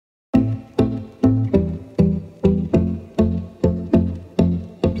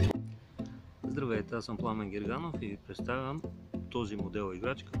аз съм Пламен Герганов и ви представям този модел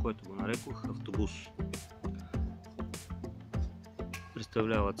играчка, който го нарекох Автобус.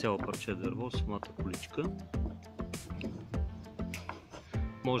 Представлява цяло парче дърво с самата количка.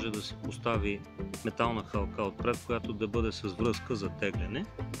 Може да се постави метална халка отпред, която да бъде с връзка за тегляне.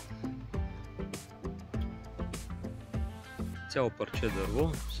 Цяло парче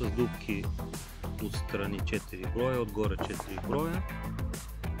дърво с дупки отстрани 4 броя, отгоре 4 броя,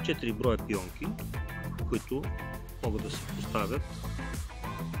 4 броя пионки, които могат да се поставят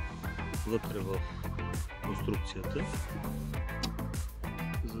вътре в конструкцията,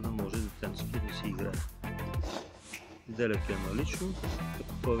 за да може детенството да си играе. Изделието е налично.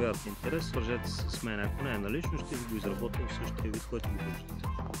 Ако проявявате интерес, свържете се с мен. Ако не е налично, ще ви го изработя в същия вид, който го виждате.